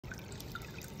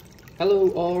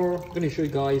Hello all, I'm going to show you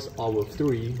guys our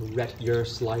 3 red-ear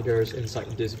sliders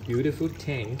inside this beautiful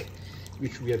tank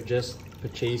which we have just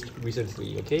purchased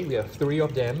recently. Okay, we have 3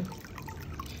 of them.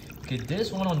 Okay,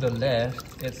 this one on the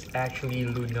left is actually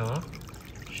Luna.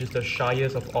 She's the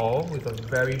shyest of all with a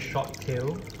very short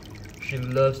tail. She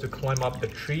loves to climb up the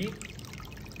tree.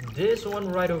 This one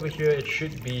right over here, it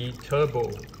should be Turbo,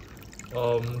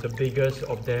 the biggest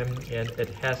of them, and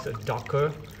it has a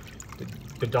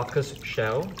the darkest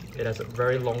shell. It has a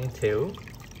very long tail.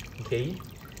 Okay,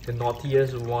 the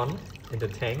naughtiest one in the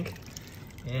tank.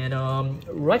 And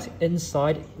right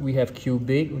inside we have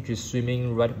Cubic, which is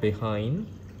swimming right behind.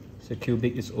 So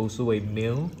Cubic is also a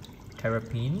male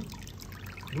Terrapin.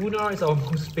 Luna is our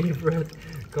most favorite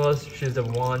because she's the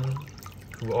one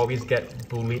who always get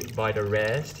bullied by the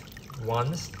rest.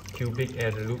 Once Cubic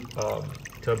and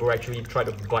Turbo actually tried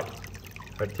to bite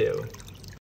her tail.